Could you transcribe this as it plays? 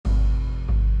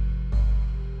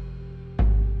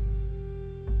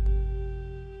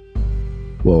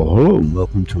Well, hello and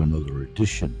welcome to another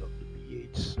edition of the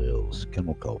BH Sales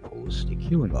Chemical Holistic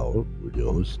Healing Hour with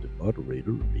your host and moderator,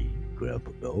 me,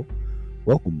 Grandpa Bill.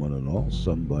 Welcome, one and all.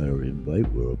 Some by our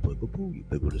invite where applicable.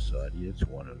 Ubiquitous audience,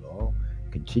 one and all.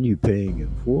 Continue paying it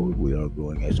forward. We are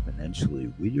growing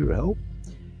exponentially with your help.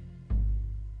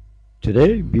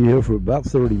 Today, be here for about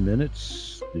 30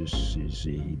 minutes. This is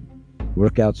a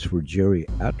Workouts for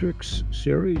Geriatrics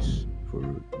series for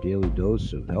daily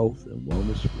dose of health and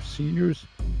wellness for seniors.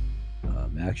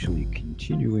 I'm actually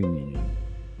continuing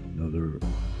another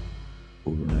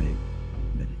overnight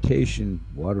meditation,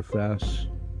 water fast,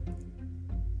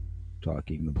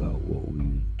 talking about what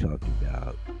we talked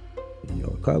about in the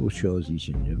archival shows each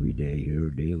and every day here,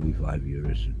 daily,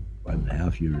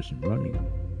 5.5 years in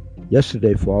running.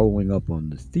 Yesterday, following up on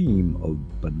the theme of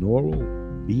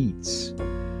binaural beats,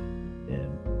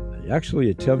 and I actually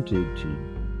attempted to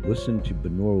listen to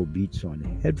binaural beats on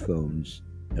headphones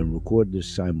and record this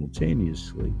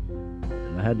simultaneously,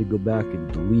 and I had to go back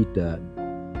and delete that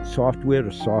software.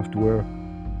 The software,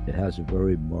 it has a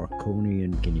very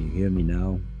Marconian, can you hear me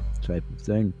now type of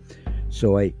thing.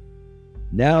 So I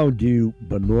now do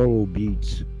binaural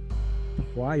beats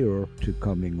prior to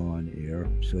coming on air,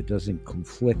 so it doesn't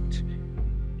conflict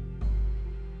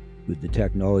with the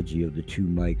technology of the two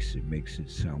mics. It makes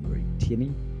it sound very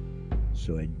tinny.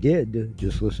 So I did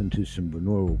just listen to some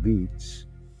binaural beats,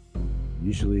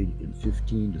 usually in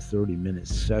 15 to 30 minute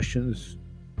sessions,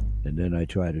 and then I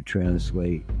try to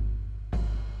translate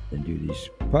and do these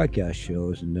podcast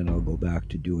shows, and then I'll go back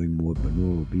to doing more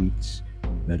binaural beats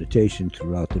meditation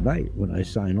throughout the night when I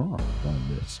sign off on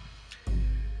this.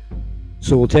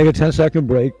 So we'll take a 10-second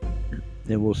break,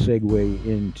 and we'll segue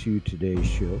into today's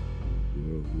show,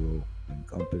 where we'll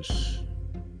encompass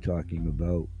talking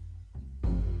about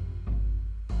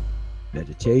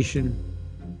meditation,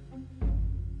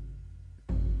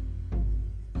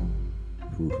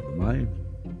 food for the mind,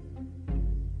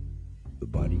 the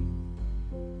body,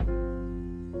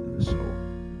 and the soul.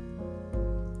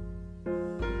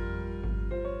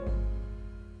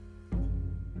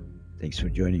 Thanks for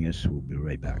joining us. We'll be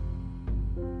right back.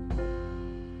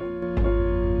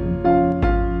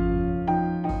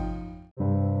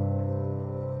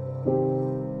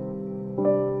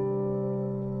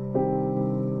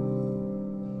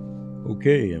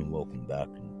 Okay, and welcome back,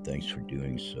 and thanks for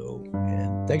doing so,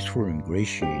 and thanks for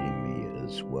ingratiating me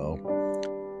as well.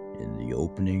 In the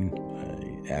opening,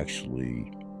 I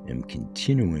actually am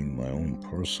continuing my own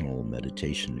personal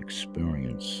meditation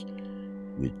experience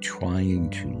with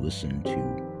trying to listen to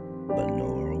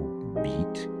binaural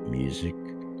beat music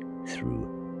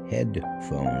through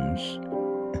headphones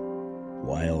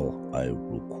while I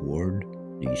record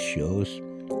these shows.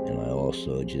 And I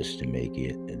also, just to make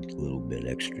it a little bit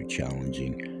extra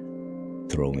challenging,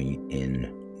 throwing in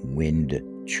wind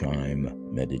chime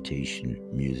meditation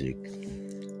music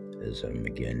as I'm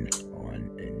again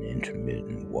on an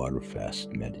intermittent water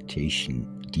fast meditation,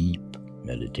 deep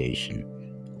meditation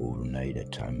overnight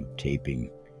at time of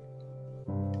taping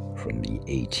from the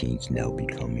 18th, now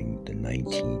becoming the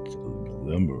 19th of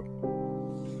November.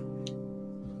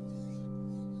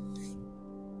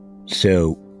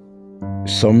 So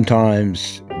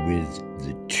sometimes with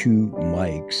the two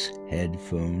mics,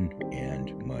 headphone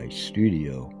and my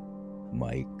studio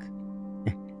mic,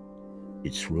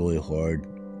 it's really hard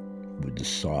with the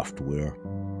software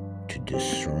to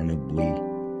discernibly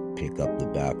pick up the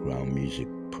background music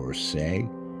per se,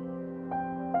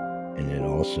 and it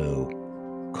also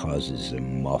causes a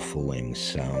muffling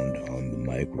sound on the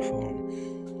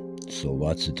microphone. So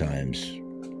lots of times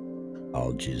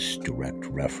I'll just direct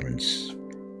reference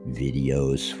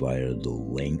videos via the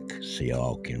link so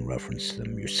y'all can reference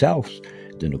them yourselves.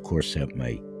 Then of course have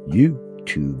my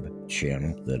YouTube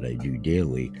channel that I do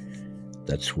daily.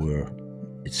 That's where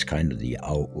it's kind of the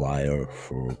outlier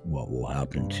for what will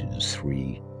happen to the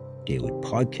 3 daily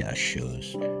podcast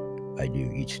shows I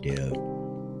do each day.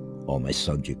 All my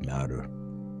subject matter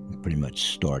pretty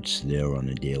much starts there on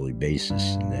a daily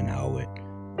basis, and then how it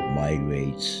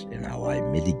migrates and how I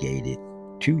mitigate it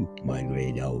to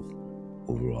migrate out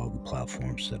over all the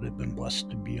platforms that I've been blessed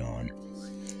to be on,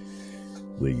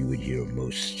 where you would hear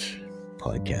most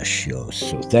podcast shows.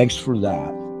 So thanks for that.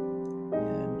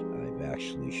 And I've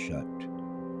actually shut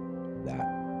that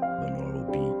binaural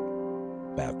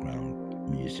beat background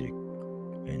music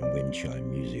and wind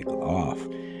chime music off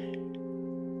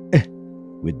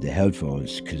with the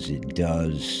headphones, because it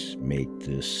does make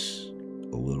this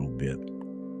a little bit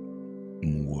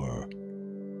more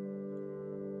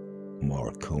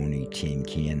Marconi, Tin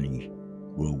Candy,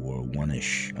 World War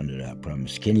I-ish under that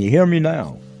premise. Can you hear me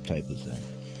now? Type of thing.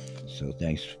 So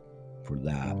thanks for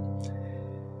that.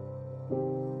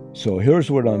 So here's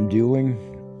what I'm doing.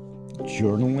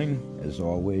 Journaling, as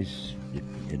always,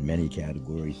 in many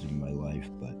categories in my life,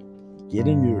 but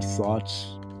getting your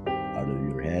thoughts out of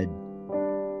your head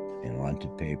and onto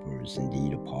paper is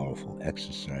indeed a powerful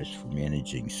exercise for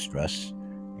managing stress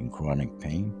and chronic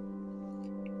pain.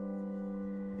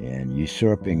 And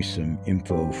usurping some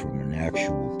info from an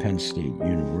actual Penn State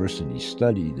University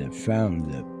study that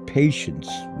found that patients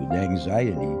with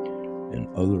anxiety and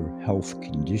other health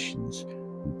conditions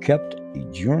who kept a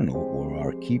journal or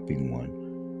are keeping one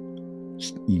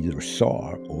either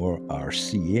saw or are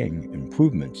seeing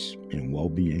improvements in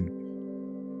well-being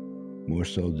more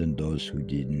so than those who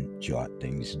didn't jot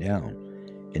things down.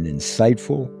 An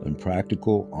insightful and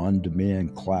practical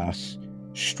on-demand class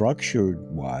structured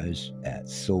wise at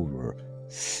Silver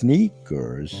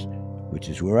Sneakers, which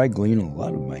is where I glean a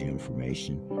lot of my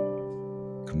information,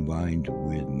 combined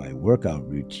with my workout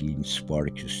routine,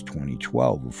 Spartacus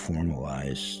 2012, a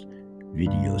formalized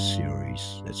video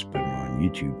series that's been on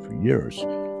YouTube for years.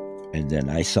 And then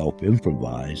I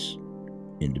self-improvise,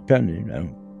 independent. I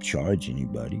don't charge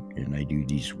anybody. And I do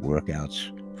these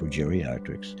workouts for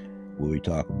geriatrics where we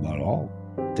talk about all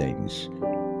things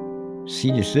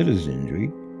senior citizenry,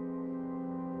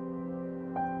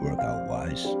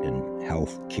 workout-wise and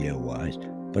health care-wise,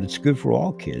 but it's good for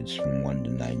all kids from 1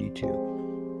 to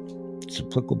 92. It's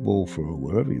applicable for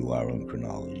wherever you are on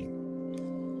chronology.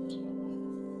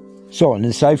 So an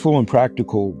insightful and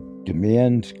practical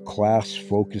demand class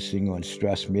focusing on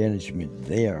stress management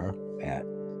there at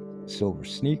Silver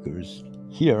Sneakers.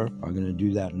 Here, I'm going to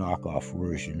do that knockoff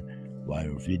version via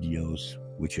videos,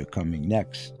 which are coming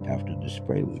next after this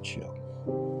Prelude show.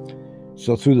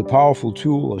 So through the powerful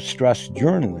tool of stress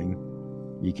journaling,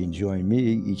 you can join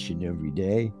me each and every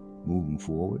day moving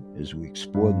forward as we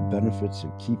explore the benefits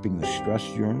of keeping a stress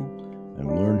journal and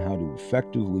learn how to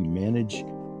effectively manage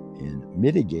and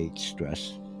mitigate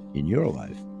stress in your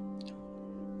life.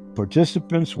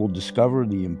 Participants will discover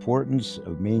the importance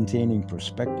of maintaining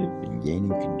perspective and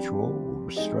gaining control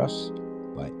over stress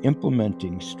by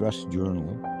implementing stress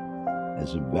journaling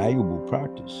as a valuable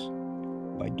practice.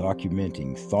 By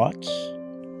documenting thoughts,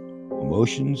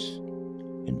 emotions,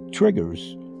 and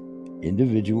triggers,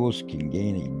 individuals can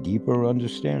gain a deeper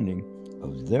understanding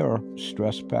of their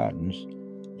stress patterns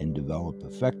and develop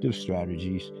effective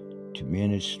strategies to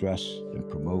manage stress and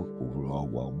promote overall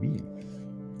well-being.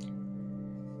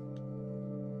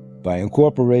 By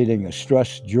incorporating a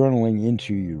stress journaling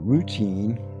into your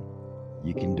routine,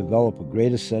 you can develop a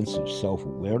greater sense of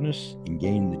self-awareness and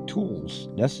gain the tools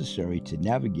necessary to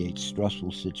navigate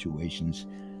stressful situations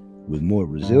with more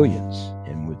resilience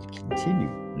and with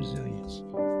continued resilience.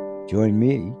 Join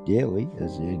me daily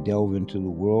as I delve into the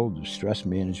world of stress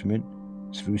management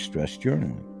through stress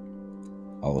journaling.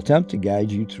 I'll attempt to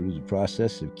guide you through the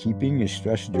process of keeping a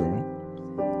stress journal,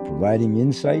 providing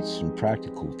insights and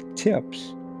practical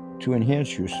tips to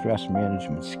enhance your stress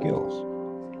management skills.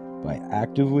 By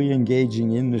actively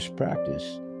engaging in this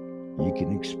practice, you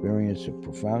can experience a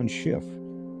profound shift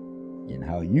in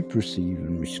how you perceive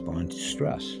and respond to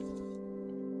stress.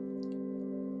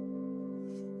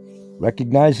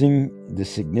 Recognizing the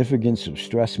significance of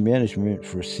stress management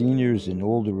for seniors and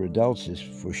older adults is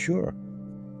for sure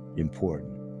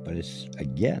important, but it's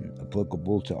again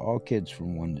applicable to all kids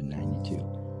from 1 to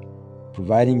 92.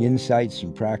 Providing insights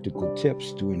and practical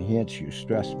tips to enhance your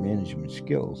stress management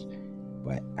skills.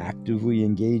 By actively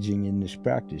engaging in this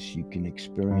practice, you can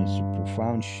experience a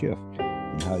profound shift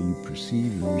in how you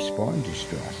perceive and respond to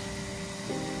stress.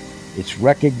 It's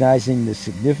recognizing the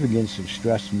significance of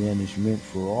stress management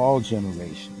for all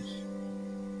generations.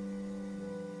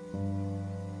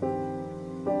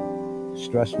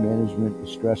 Stress management and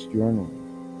stress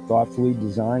journaling, thoughtfully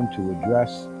designed to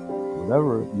address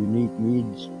whatever unique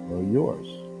needs are yours,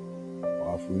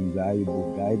 offering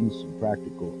valuable guidance and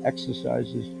practical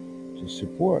exercises to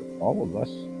support all of us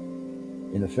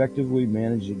in effectively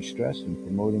managing stress and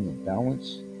promoting a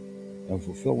balanced and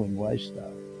fulfilling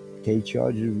lifestyle. Take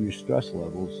charge of your stress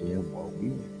levels and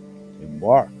well-being.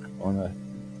 Embark on a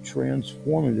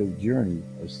transformative journey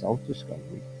of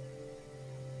self-discovery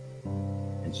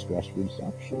and stress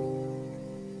reduction.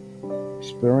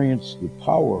 Experience the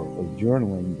power of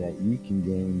journaling that you can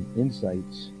gain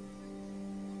insights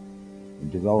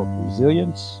and develop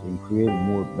resilience and create a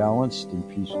more balanced and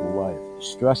peaceful life.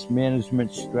 Stress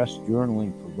management, stress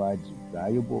journaling provides a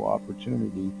valuable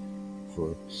opportunity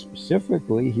for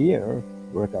specifically here,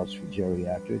 workouts for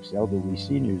geriatrics, elderly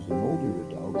seniors, and older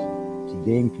adults to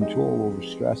gain control over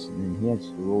stress and enhance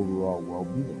their overall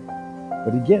well-being.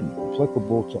 But again,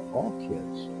 applicable to all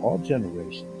kids, all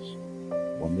generations,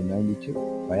 1 to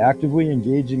 92. By actively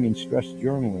engaging in stress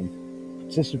journaling,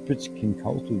 participants can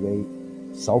cultivate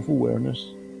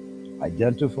self-awareness,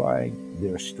 identify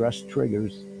their stress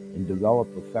triggers, and develop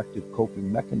effective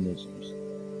coping mechanisms.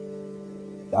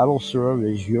 That'll serve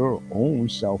as your own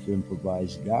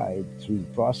self-improvised guide through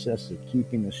the process of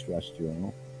keeping a stress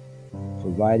journal,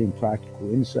 providing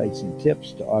practical insights and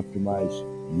tips to optimize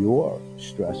your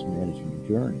stress management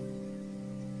journey.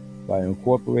 By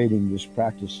incorporating this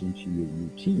practice into your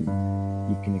routine,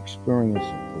 you can experience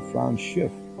a profound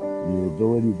shift in your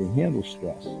ability to handle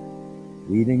stress,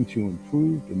 leading to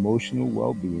improved emotional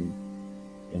well-being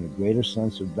and a greater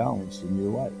sense of balance in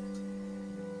your life.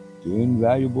 Gain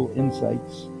valuable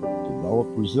insights, develop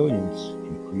resilience,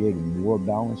 and create a more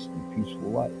balanced and peaceful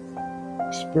life.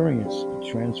 Experience the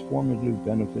transformative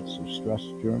benefits of stress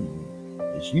journaling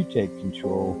as you take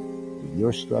control of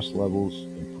your stress levels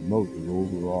and promote your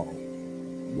overall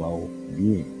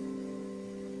well-being.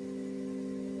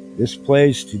 This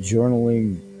plays to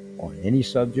journaling on any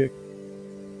subject.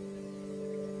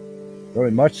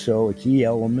 Very much so, a key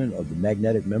element of the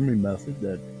magnetic memory method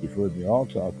that you've heard me all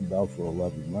talk about for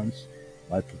 11 months,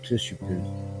 my participation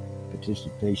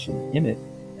in it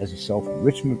as a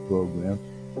self-enrichment program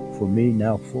for me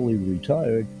now fully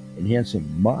retired, enhancing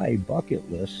my bucket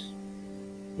list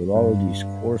with all of these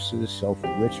courses,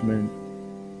 self-enrichment,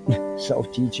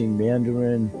 self-teaching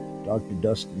Mandarin, Dr.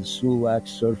 Dustin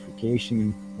Sulak's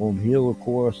certification home healer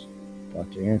course,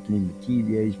 Dr. Anthony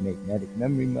McKevier's magnetic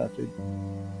memory method.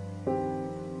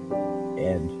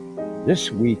 And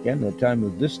this weekend, the time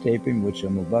of this taping, which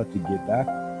I'm about to get back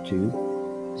to,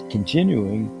 is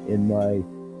continuing in my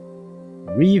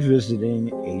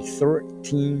revisiting a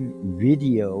 13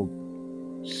 video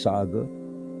saga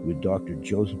with Dr.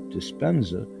 Joseph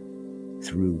Dispenza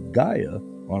through Gaia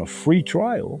on a free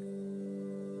trial,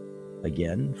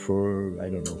 again, for,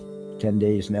 10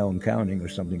 days now and counting or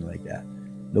something like that.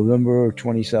 November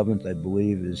 27th, I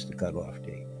believe, is the cutoff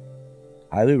date.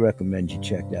 Highly recommend you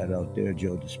check that out there,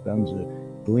 Joe Dispenza,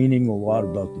 gleaning a lot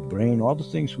about the brain, all the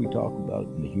things we talk about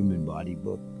in the Human Body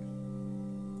book,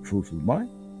 Food for the Mind,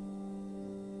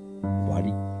 the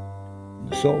Body, and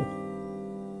the Soul.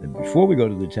 And before we go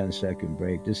to the 10-second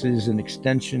break, this is an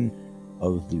extension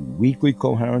of the weekly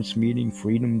coherence meeting,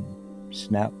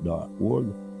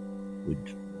 freedomsnap.org,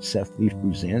 with Seth Leaf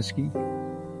Brzezinski,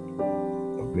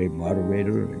 a great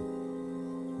moderator and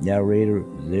narrator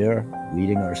there,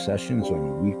 leading our sessions on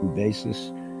a weekly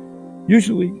basis,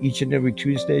 usually each and every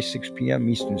Tuesday, 6 p.m.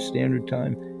 Eastern Standard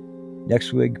Time.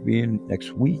 Next week being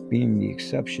the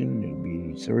exception. It'll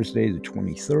be Thursday the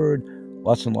 23rd.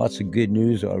 Lots and lots of good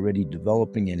news already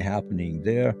developing and happening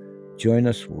there. Join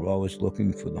us. We're always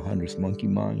looking for the 100th monkey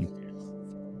mind.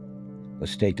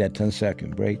 Let's take that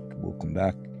 10-second break. We'll come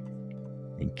back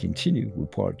and continue with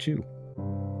part 2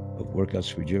 of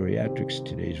Workouts for Geriatrics,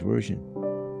 today's version.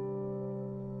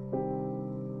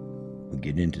 We'll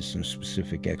get into some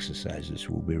specific exercises.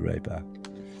 We'll be right back.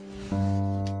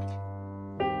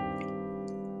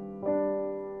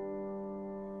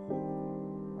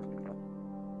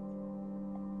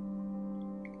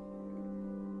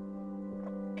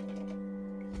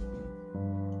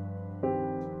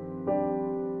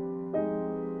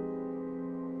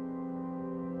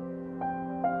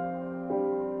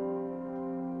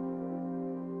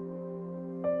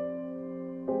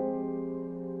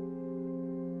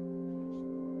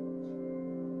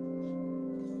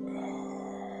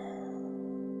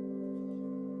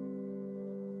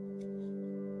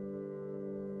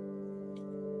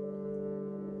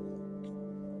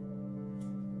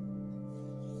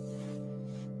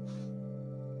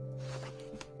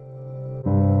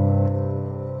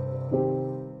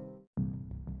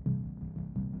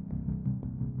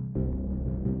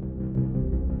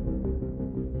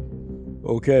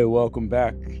 Okay, welcome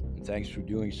back. Thanks for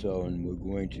doing so, and we're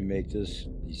going to make this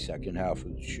the second half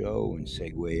of the show and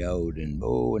segue out in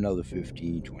another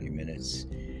 15-20 minutes.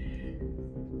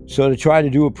 So to try to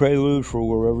do a prelude for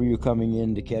wherever you're coming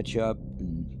in to catch up,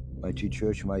 my two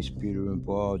church mice, Peter and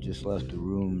Paul, just left the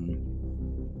room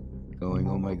going,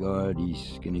 oh my God,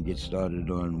 he's going to get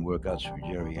started on Workouts for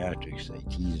Geriatrics. I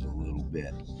teased a little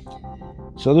bit.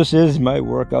 So this is my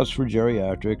Workouts for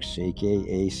Geriatrics,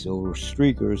 aka Silver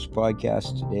Streakers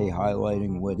podcast today,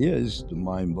 highlighting what is the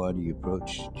mind-body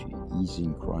approach to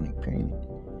easing chronic pain.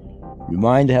 Your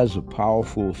mind has a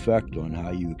powerful effect on how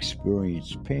you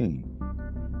experience pain.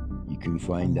 You can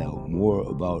find out more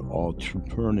about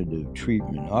alternative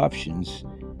treatment options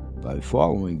by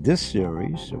following this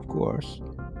series, of course,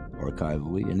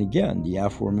 archivally, and again, the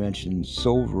aforementioned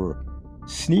Silver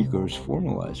Sneakers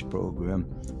formalized program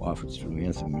offered through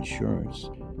Anthem Insurance,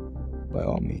 by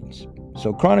all means.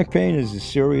 So chronic pain is a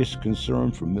serious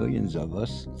concern for millions of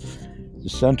us. The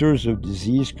Centers of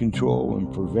Disease Control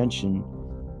and Prevention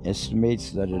estimates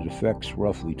that it affects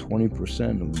roughly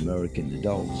 20% of American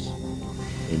adults,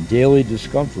 and daily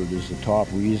discomfort is the top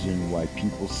reason why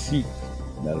people seek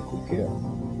medical care.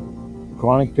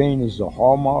 Chronic pain is the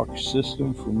hallmark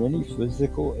system for many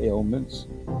physical ailments.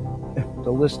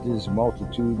 The list is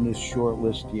multitudinous, short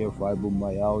list here: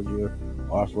 fibromyalgia,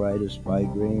 arthritis,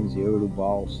 migraines, irritable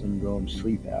bowel syndrome,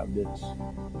 sleep habits,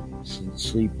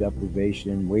 sleep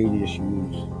deprivation, weight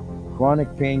issues.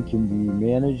 Chronic pain can be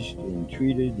managed and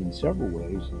treated in several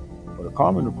ways, but a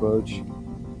common approach,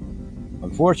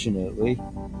 unfortunately,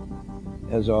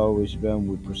 has always been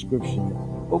with prescription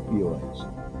opioids.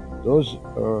 Those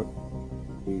are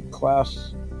a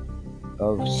class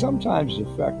of sometimes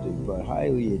effective but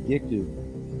highly addictive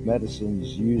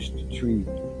medicines used to treat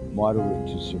moderate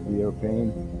to severe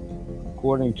pain.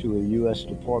 According to a U.S.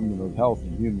 Department of Health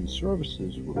and Human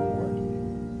Services report,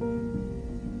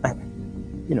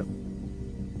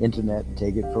 internet,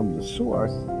 take it from the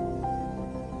source,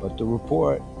 but the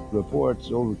report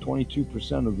reports over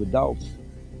 22% of adults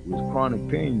with chronic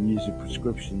pain use a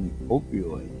prescription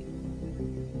opioid.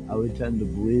 I would tend to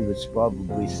believe it's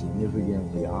probably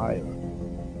significantly higher.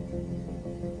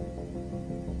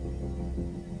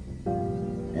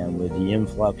 And with the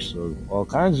influx of all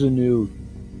kinds of new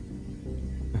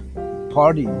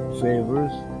party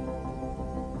favors,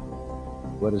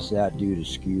 what does that do to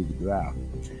skew the graph?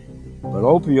 But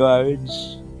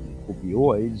opioids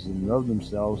in and of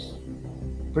themselves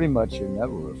pretty much are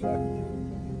never effective.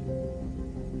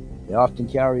 They often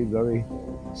carry very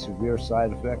severe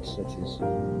side effects such as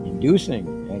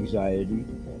inducing anxiety,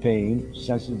 pain,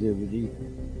 sensitivity,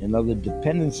 and other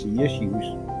dependency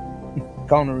issues,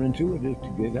 counterintuitive to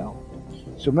good health.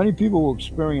 So many people who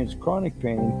experience chronic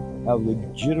pain have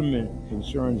legitimate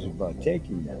concerns about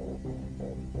taking them,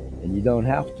 and you don't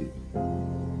have to.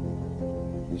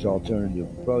 There's alternative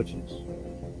approaches.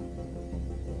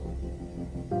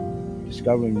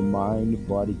 Discovering the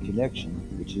mind-body connection,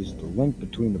 which is the link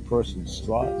between a person's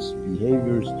thoughts,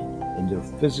 behaviors, and their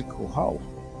physical health,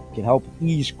 can help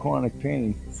ease chronic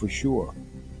pain for sure.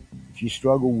 If you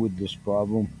struggle with this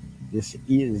problem, this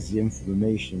is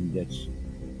information that's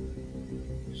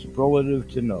superlative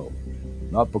to know.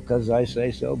 Not because I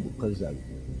say so, because I've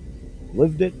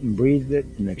lived it and breathed it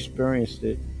and experienced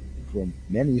it from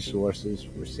many sources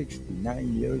for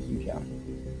 69 years and counting.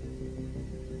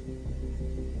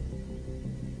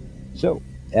 So,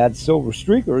 add Silver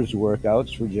Streakers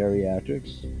workouts for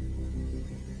geriatrics.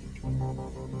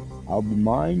 How the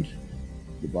mind,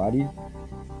 the body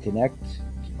connect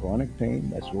to chronic pain.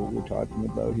 That's what we're talking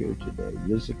about here today.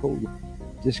 Physical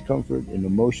discomfort and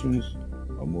emotions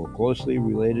are more closely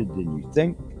related than you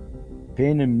think.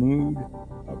 Pain and mood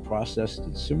are processed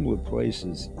in similar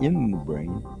places in the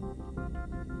brain.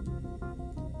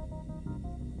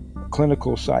 A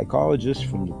clinical psychologist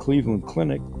from the Cleveland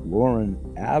Clinic, Lauren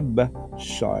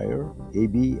Abshire,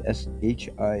 A-B-S-H-I-R-E,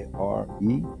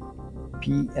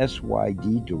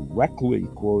 P-S-Y-D, directly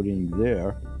quoting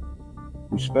there,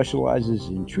 who specializes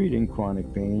in treating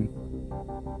chronic pain,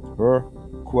 her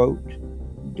quote,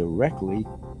 directly,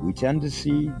 we tend to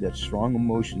see that strong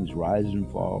emotions rise and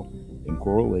fall in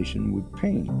correlation with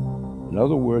pain. In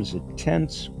other words, a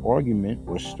tense argument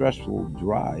or stressful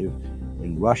drive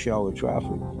in rush hour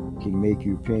traffic can make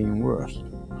your pain worse.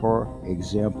 Her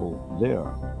example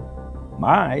there.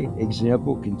 My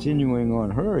example, continuing on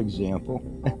her example,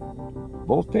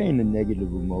 both pain and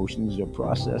negative emotions are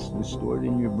processed and stored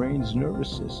in your brain's nervous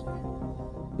system.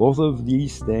 Both of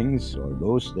these things, or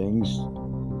those things,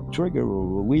 trigger a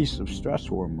release of stress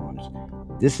hormones.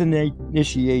 This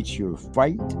initiates your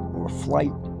fight or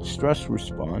flight stress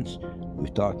response.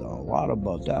 We've talked a lot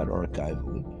about that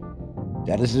archivally.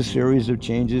 That is a series of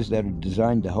changes that are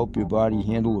designed to help your body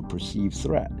handle a perceived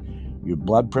threat. Your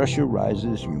blood pressure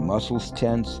rises, your muscles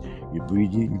tense, your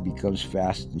breathing becomes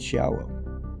fast and shallow.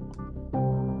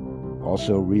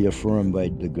 Also reaffirmed by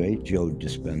the great Joe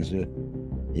Dispenza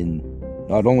in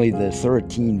not only the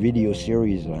 13 video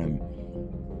series I'm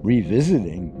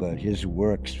revisiting, but his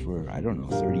works for,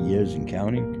 30 years and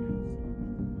counting.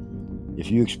 If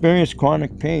you experience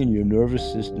chronic pain, your nervous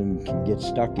system can get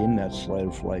stuck in that fight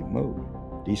or flight mode.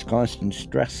 These constant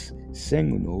stress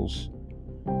signals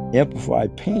amplify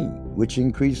pain, which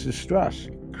increases stress,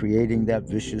 creating that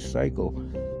vicious cycle.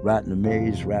 Rat in a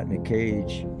maze, rat in a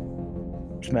cage,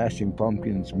 Smashing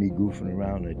Pumpkins, me goofing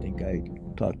around. I think I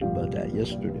talked about that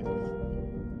yesterday.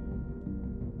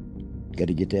 Got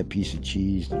to get that piece of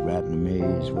cheese, the rat in the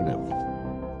maze, whatever.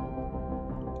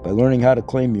 By learning how to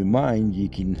claim your mind, you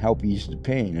can help ease the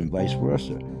pain and vice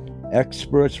versa.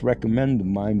 Experts recommend the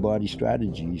mind-body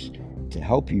strategies to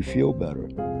help you feel better.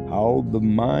 How the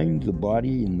mind, the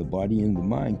body, and the body and the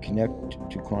mind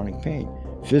connect to chronic pain.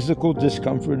 Physical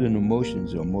discomfort and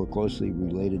emotions are more closely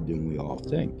related than we all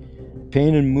think.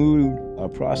 Pain and mood are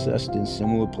processed in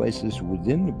similar places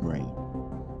within the brain.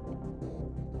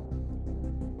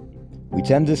 We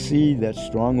tend to see that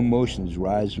strong emotions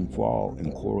rise and fall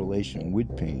in correlation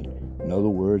with pain. In other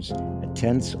words, a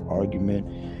tense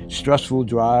argument, stressful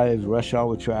drive, rush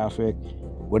hour traffic,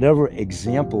 whatever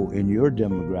example in your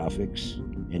demographics,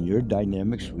 in your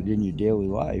dynamics within your daily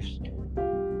lives,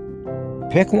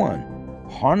 pick one,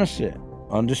 harness it,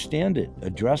 understand it,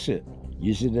 address it,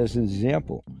 use it as an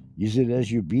example, use it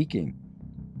as your beacon.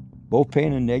 Both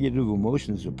pain and negative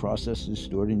emotions are processes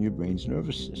stored in your brain's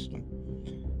nervous system.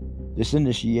 This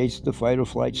initiates the fight or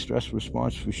flight stress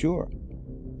response for sure.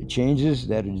 It changes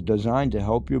that is designed to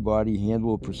help your body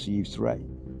handle a perceived threat.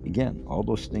 Again, all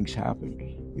those things happen.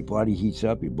 Your body heats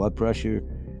up, your blood pressure.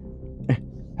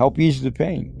 Help ease the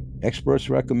pain. Experts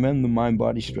recommend the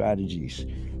mind-body strategies.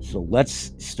 So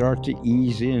let's start to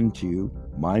ease into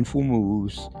mindful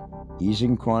moves,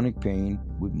 easing chronic pain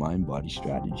with mind-body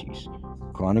strategies.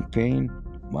 Chronic pain,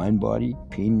 mind-body,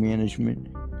 pain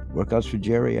management, workouts for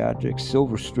geriatrics,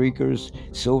 silver streakers,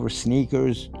 silver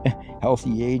sneakers,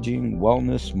 healthy aging,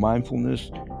 wellness, mindfulness,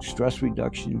 stress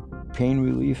reduction, pain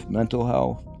relief, mental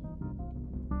health.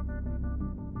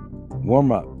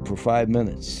 Warm up for 5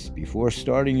 minutes. Before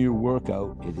starting your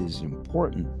workout, it is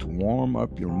important to warm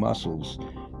up your muscles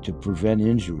to prevent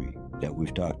injury that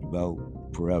we've talked about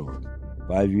forever.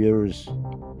 5 years,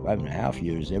 5.5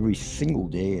 years, every single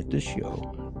day at this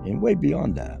show, and way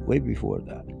beyond that, way before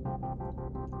that.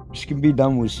 This can be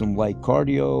done with some light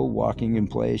cardio, walking in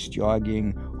place,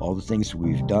 jogging, all the things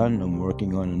we've done. I'm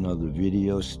working on another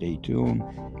video, stay tuned.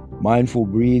 Mindful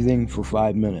breathing for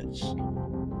 5 minutes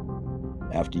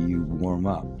after you warm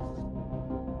up.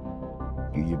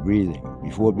 Do your breathing.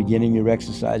 Before beginning your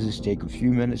exercises, take a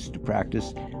few minutes to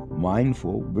practice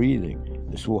mindful breathing.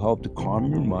 This will help to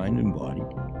calm your mind and body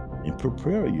and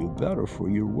prepare you better for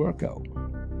your workout.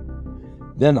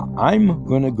 Then I'm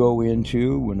going to go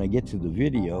into, when I get to the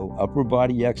video, upper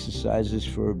body exercises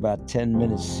for about 10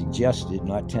 minutes suggested,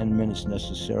 not 10 minutes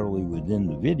necessarily within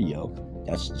the video.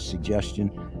 That's the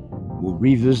suggestion. We'll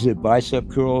revisit bicep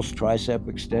curls, tricep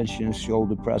extensions,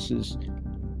 shoulder presses.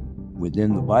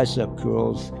 Within the bicep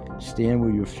curls, stand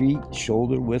with your feet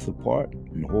shoulder width apart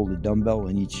and hold a dumbbell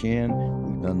in each hand.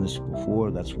 We've done this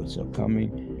before. That's what's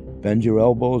upcoming. Bend your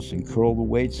elbows and curl the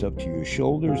weights up to your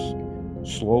shoulders.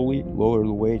 Slowly lower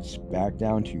the weights back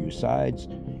down to your sides,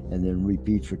 and then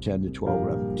repeat for 10 to 12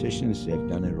 repetitions. They've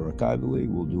done it archivally.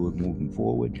 We'll do it moving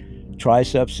forward.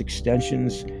 Triceps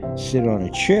extensions. Sit on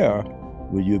a chair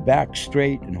with your back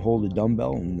straight and hold a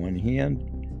dumbbell in one hand.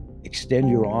 Extend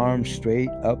your arms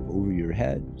straight up over your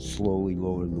head. Slowly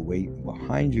lower the weight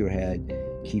behind your head,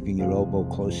 keeping your elbow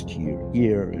close to your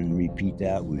ear, and repeat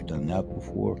that. We've done that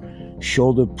before.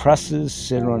 Shoulder presses.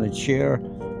 Sit on a chair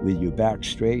with your back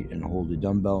straight and hold a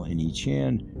dumbbell in each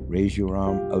hand. Raise your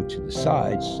arm out to the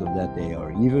sides so that they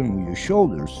are even with your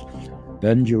shoulders.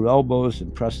 Bend your elbows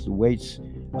and press the weights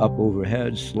up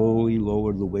overhead. Slowly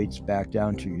lower the weights back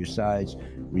down to your sides.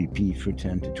 Repeat for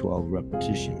 10 to 12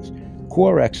 repetitions.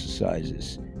 Core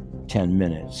exercises, 10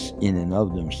 minutes in and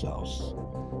of themselves.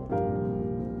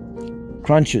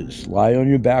 Crunches. Lie on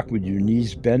your back with your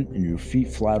knees bent and your feet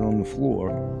flat on the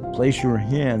floor. Place your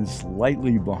hands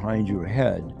lightly behind your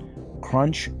head.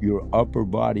 Crunch your upper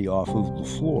body off of the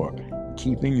floor,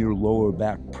 keeping your lower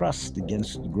back pressed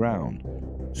against the ground.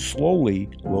 Slowly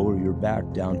lower your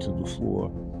back down to the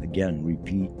floor. Again,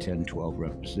 repeat 10-12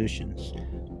 repetitions.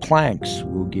 Planks,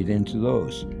 we'll get into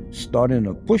those. Start in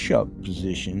a push-up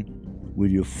position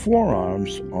with your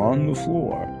forearms on the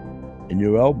floor and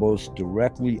your elbows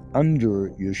directly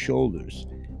under your shoulders.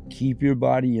 Keep your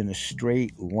body in a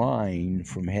straight line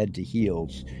from head to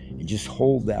heels and just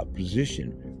hold that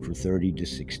position for 30 to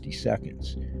 60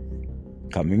 seconds.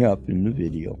 Coming up in the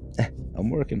video. I'm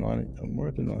working on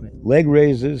it. Leg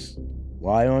raises.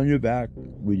 Lie on your back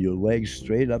with your legs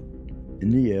straight up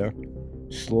in the air.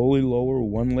 Slowly lower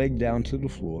one leg down to the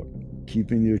floor,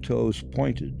 keeping your toes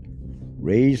pointed.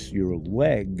 Raise your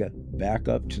leg back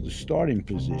up to the starting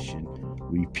position.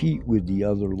 Repeat with the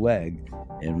other leg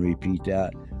and repeat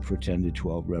that for 10 to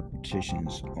 12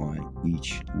 repetitions on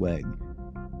each leg.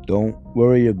 Don't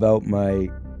worry about my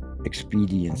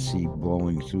expediency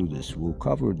going through this. We'll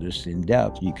cover this in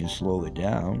depth. You can slow it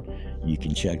down. You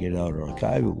can check it out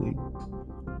archivally.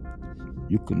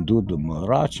 You can do the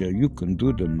maracha. You can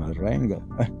do the merengue.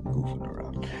 Goofing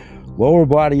around. Lower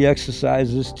body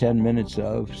exercises, 10 minutes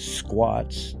of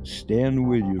squats. Stand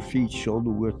with your feet shoulder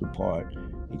width apart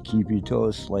and keep your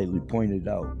toes slightly pointed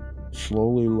out.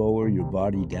 Slowly lower your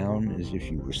body down as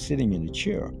if you were sitting in a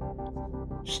chair.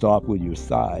 Stop with your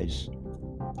thighs.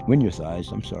 When your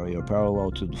thighs, are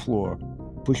parallel to the floor,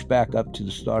 push back up to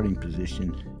the starting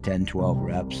position, 10-12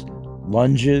 reps.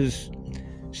 Lunges,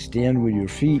 stand with your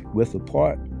feet width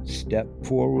apart, step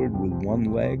forward with one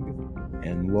leg,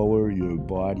 and lower your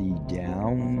body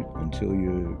down until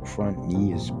your front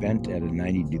knee is bent at a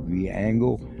 90-degree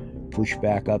angle. Push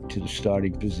back up to the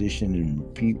starting position and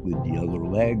repeat with the other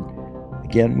leg.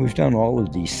 Again, we've done all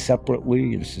of these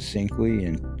separately and succinctly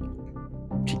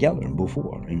and together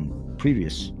before in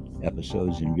previous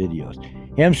episodes and videos.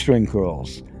 Hamstring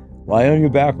curls. Lie on your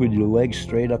back with your legs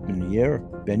straight up in the air.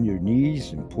 Bend your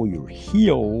knees and pull your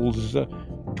heels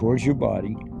towards your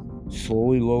body.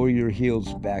 Slowly lower your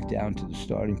heels back down to the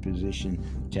starting position,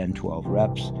 10-12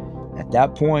 reps. At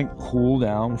that point, cool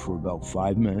down for about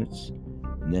 5 minutes.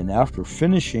 And then after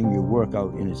finishing your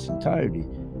workout in its entirety,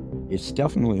 it's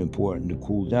definitely important to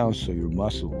cool down so your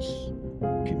muscles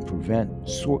can prevent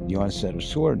the onset of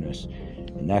soreness.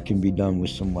 And that can be done with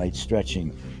some light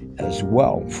stretching as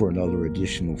well for another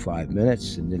additional 5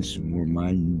 minutes, and then some more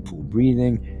mindful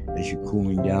breathing as you're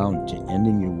cooling down to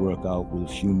ending your workout with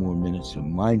a few more minutes of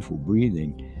mindful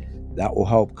breathing. That will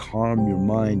help calm your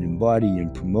mind and body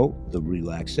and promote the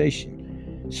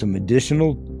relaxation. Some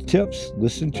additional tips: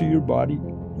 listen to your body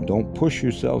and don't push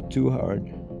yourself too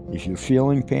hard. If you're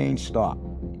feeling pain, stop.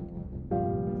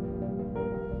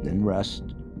 Then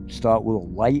rest. Start with a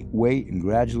light weight and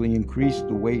gradually increase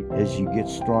the weight as you get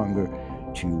stronger,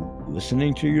 to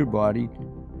listening to your body,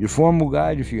 your formal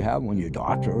guide if you have one, your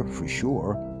doctor for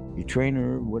sure, your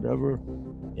trainer, whatever.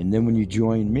 And then when you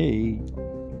join me,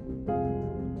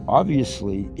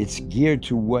 obviously it's geared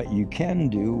to what you can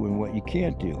do and what you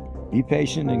can't do. Be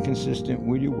patient and consistent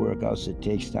with your workouts. It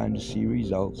takes time to see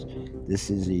results. This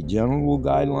is a general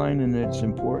guideline, and it's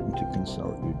important to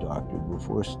consult your doctor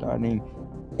before starting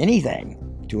anything,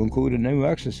 to include a new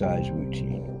exercise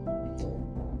routine.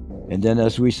 And then,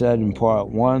 as we said in part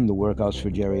 1, the workouts for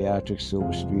geriatrics,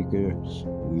 silver streakers,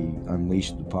 we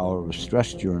unleashed the power of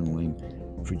stress journaling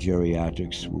for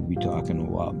geriatrics. We'll be talking a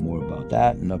lot more about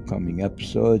that in upcoming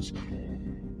episodes.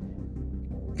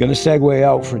 Gonna segue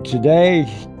out for today.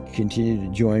 Continue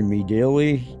to join me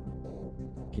daily.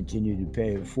 Continue to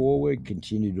pay it forward.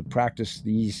 Continue to practice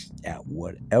these at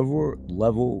whatever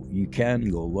level you can.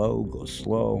 Go low, go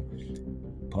slow.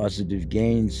 Positive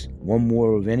gains. One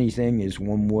more of anything is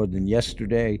one more than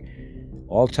yesterday.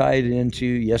 All tied into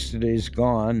yesterday's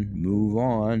gone. Move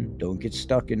on. Don't get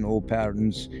stuck in old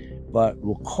patterns, but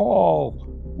recall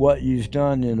what you've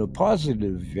done in a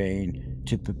positive vein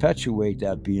to perpetuate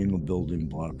that being a building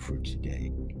block for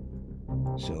today.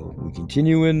 So we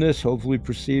continue in this, hopefully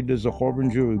perceived as a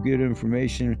harbinger of good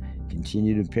information.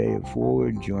 Continue to pay it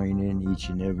forward. Join in each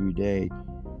and every day.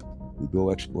 We go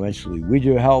exponentially. With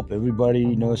your help,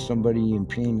 everybody knows somebody in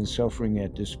pain and suffering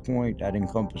at this point. That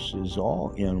encompasses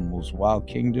all animals, wild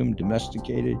kingdom,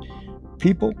 domesticated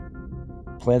people,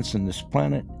 plants on this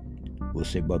planet. We'll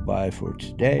say bye-bye for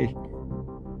today.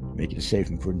 Make it a safe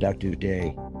and productive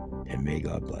day, and may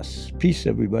God bless. Peace,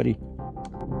 everybody.